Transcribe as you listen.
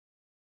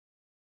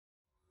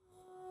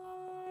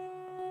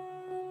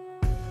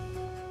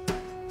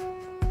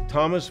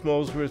Thomas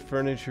Molesworth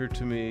furniture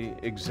to me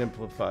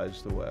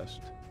exemplifies the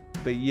West,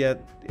 but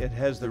yet it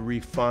has the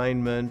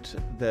refinement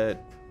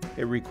that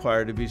it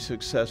required to be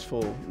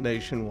successful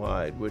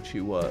nationwide, which he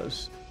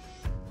was.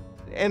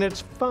 And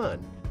it's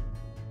fun.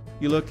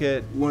 You look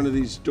at one of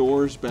these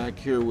doors back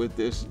here with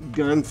this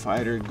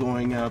gunfighter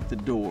going out the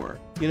door.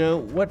 You know,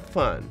 what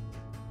fun.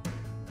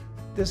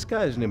 This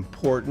guy's an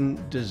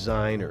important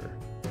designer.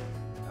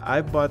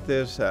 I bought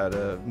this out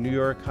of New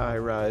York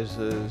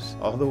high-rises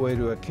all the way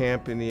to a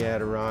camp in the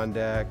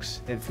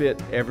Adirondacks. It fit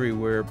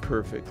everywhere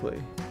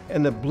perfectly.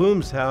 And the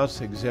Bloom's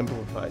house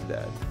exemplified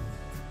that.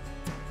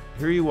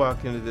 Here you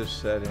walk into this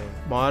setting,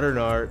 modern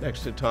art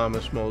next to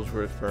Thomas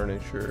Molesworth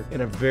furniture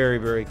in a very,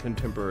 very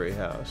contemporary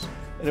house.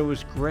 And it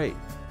was great.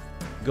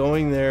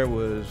 Going there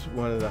was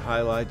one of the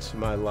highlights of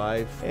my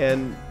life.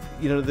 And,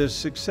 you know, the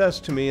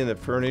success to me in the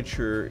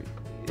furniture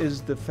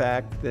is the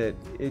fact that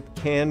it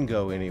can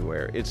go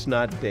anywhere. It's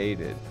not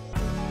dated.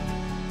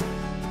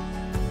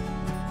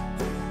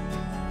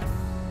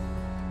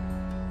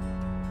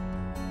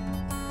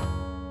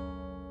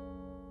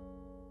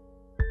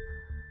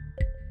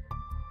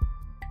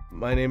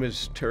 My name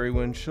is Terry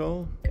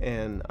Winchell,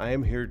 and I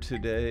am here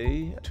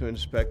today to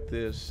inspect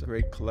this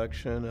great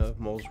collection of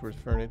Molesworth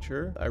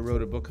furniture. I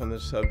wrote a book on the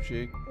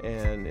subject,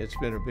 and it's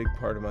been a big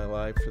part of my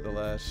life for the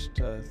last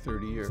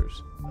 30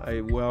 years.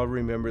 I well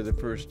remember the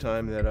first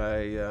time that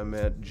I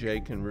met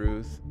Jake and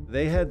Ruth.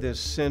 They had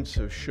this sense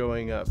of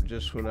showing up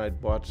just when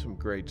I'd bought some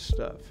great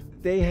stuff.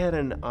 They had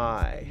an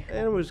eye,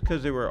 and it was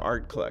because they were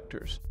art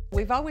collectors.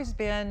 We've always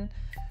been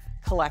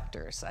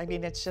collectors. I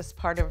mean, it's just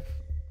part of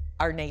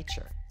our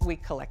nature. We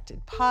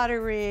collected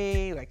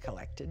pottery, we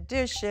collected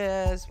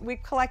dishes, we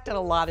collected a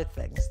lot of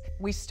things.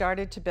 We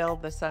started to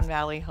build the Sun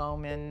Valley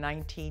home in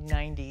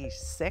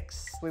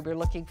 1996. We were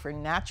looking for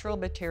natural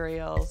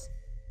materials.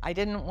 I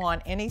didn't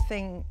want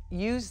anything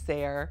used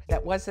there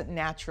that wasn't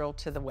natural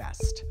to the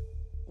West.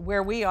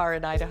 Where we are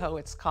in Idaho,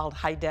 it's called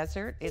high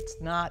desert. It's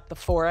not the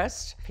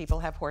forest. People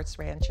have horse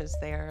ranches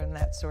there and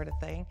that sort of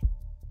thing.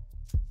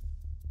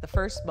 The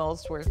first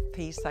Molesworth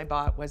piece I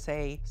bought was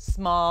a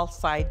small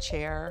side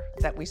chair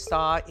that we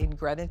saw in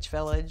Greenwich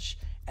Village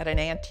at an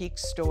antique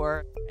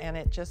store, and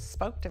it just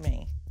spoke to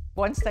me.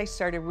 Once I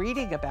started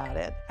reading about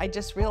it, I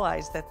just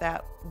realized that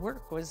that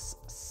work was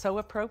so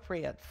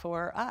appropriate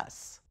for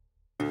us.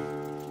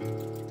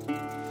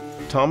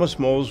 Thomas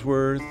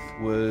Molesworth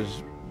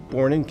was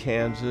born in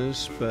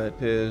Kansas, but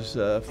his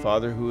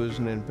father, who was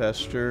an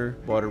investor,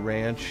 bought a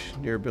ranch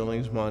near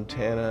Billings,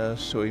 Montana,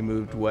 so he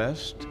moved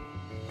west.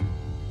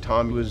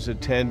 Tom was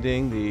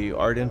attending the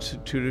Art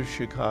Institute of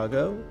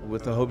Chicago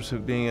with the hopes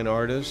of being an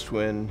artist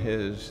when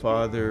his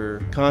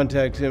father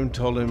contacted him,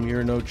 told him,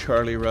 "You're no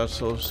Charlie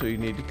Russell, so you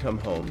need to come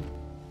home."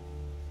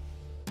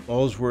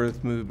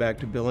 Molesworth moved back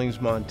to Billings,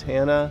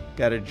 Montana,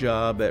 got a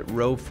job at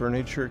Rowe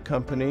Furniture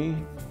Company.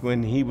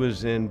 When he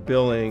was in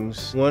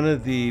Billings, one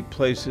of the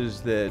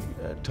places that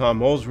Tom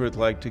Molesworth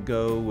liked to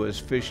go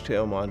was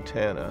Fishtail,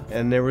 Montana.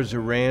 And there was a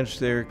ranch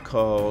there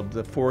called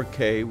the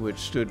 4K, which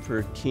stood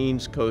for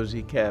Keen's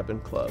Cozy Cabin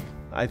Club.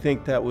 I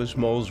think that was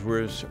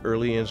Molesworth's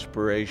early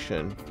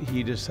inspiration.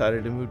 He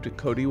decided to move to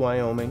Cody,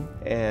 Wyoming,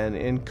 and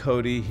in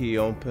Cody he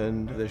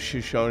opened the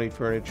Shoshone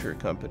Furniture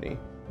Company,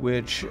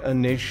 which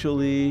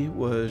initially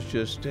was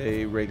just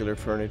a regular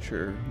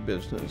furniture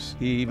business.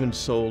 He even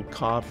sold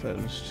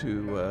coffins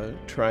to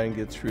try and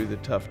get through the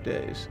tough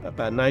days.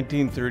 About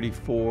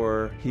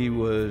 1934, he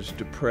was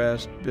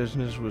depressed,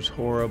 business was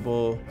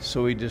horrible,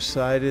 so he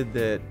decided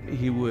that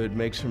he would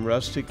make some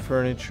rustic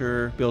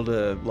furniture, build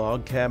a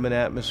log cabin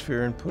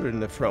atmosphere, and put it in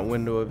the front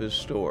window of his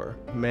store.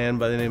 A man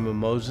by the name of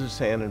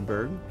Moses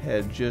Annenberg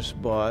had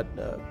just bought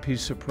a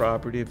piece of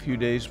property a few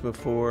days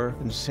before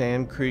in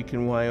Sand Creek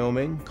in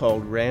Wyoming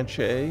called Ranch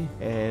A,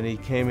 and he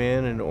came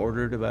in and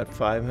ordered about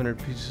 500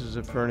 pieces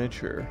of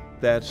furniture.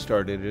 That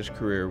started his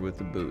career with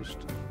the Boost.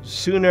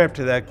 Soon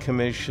after that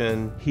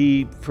commission,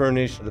 he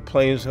furnished the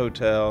Plains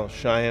Hotel,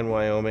 Cheyenne,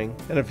 Wyoming,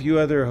 and a few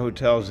other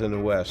hotels in the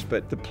West.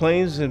 But the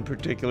Plains in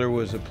particular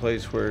was a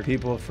place where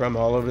people from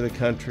all over the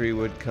country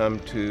would come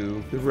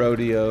to the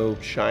rodeo,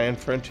 Cheyenne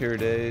Frontier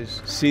Days,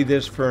 see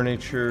this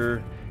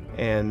furniture,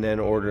 and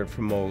then order it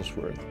from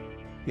Molesworth.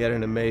 He had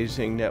an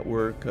amazing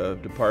network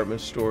of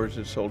department stores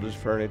that sold his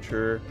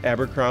furniture.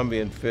 Abercrombie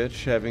and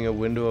Fitch having a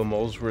window of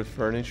Molesworth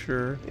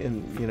furniture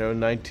in,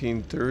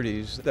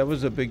 1930s. That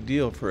was a big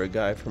deal for a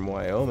guy from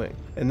Wyoming.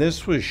 And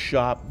this was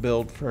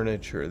shop-built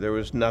furniture. There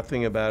was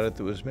nothing about it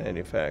that was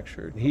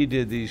manufactured. He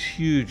did these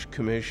huge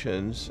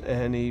commissions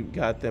and he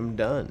got them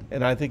done.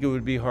 And I think it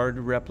would be hard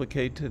to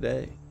replicate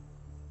today.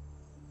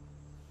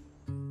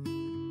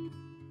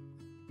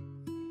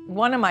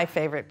 One of my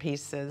favorite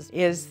pieces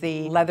is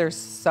the leather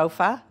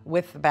sofa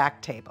with the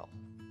back table.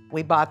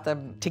 We bought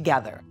them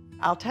together.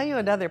 I'll tell you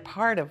another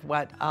part of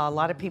what a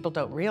lot of people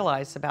don't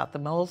realize about the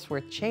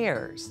Molesworth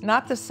chairs.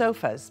 Not the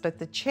sofas, but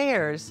the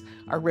chairs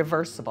are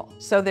reversible.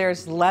 So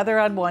there's leather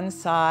on one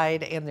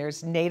side and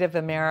there's Native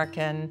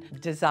American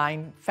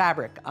design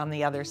fabric on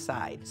the other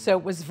side. So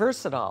it was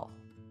versatile.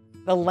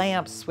 The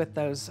lamps with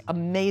those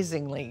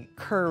amazingly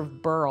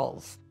curved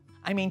burls.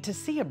 I mean, to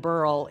see a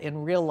burl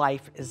in real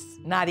life is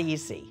not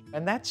easy.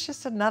 And that's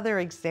just another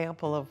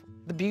example of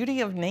the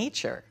beauty of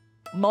nature.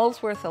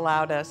 Molesworth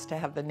allowed us to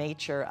have the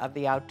nature of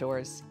the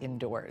outdoors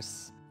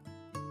indoors.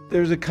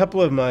 There's a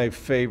couple of my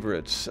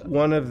favorites.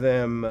 One of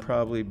them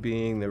probably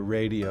being the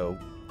radio.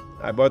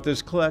 I bought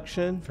this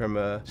collection from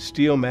a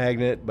steel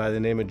magnate by the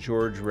name of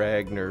George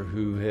Ragnar,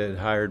 who had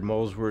hired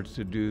Molesworth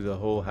to do the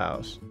whole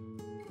house.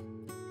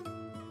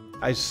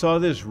 I saw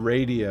this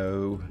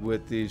radio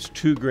with these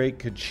two great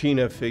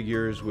Kachina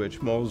figures,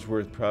 which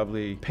Molesworth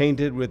probably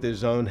painted with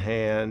his own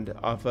hand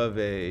off of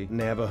a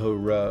Navajo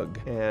rug,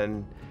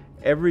 and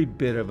every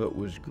bit of it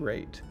was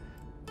great.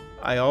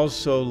 I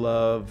also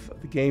love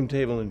the game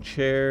table and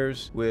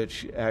chairs,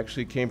 which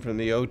actually came from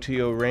the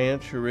OTO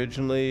Ranch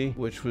originally,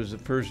 which was the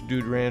first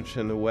dude ranch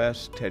in the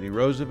West. Teddy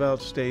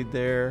Roosevelt stayed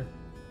there.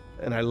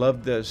 And I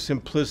love the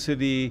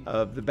simplicity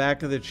of the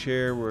back of the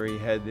chair where he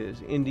had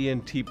this Indian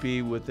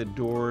teepee with the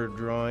door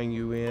drawing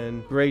you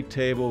in. Great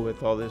table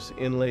with all this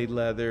inlaid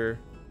leather.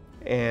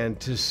 And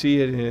to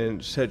see it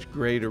in such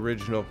great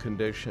original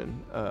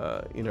condition,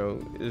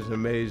 is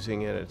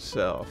amazing in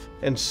itself.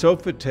 And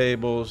sofa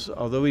tables,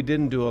 although he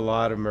didn't do a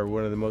lot of them, are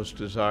one of the most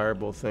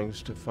desirable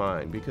things to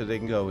find because they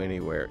can go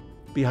anywhere.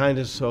 Behind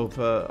a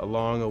sofa,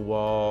 along a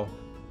wall,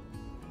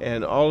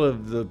 and all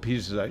of the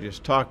pieces I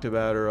just talked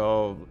about are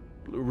all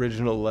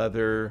original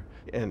leather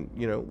and,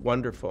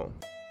 wonderful.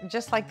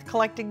 Just like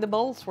collecting the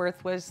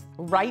Molesworth was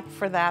right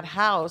for that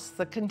house,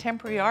 the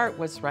contemporary art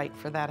was right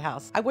for that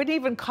house. I wouldn't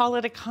even call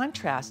it a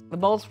contrast. The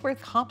Molesworth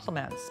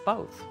complements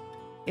both.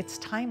 It's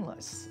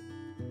timeless.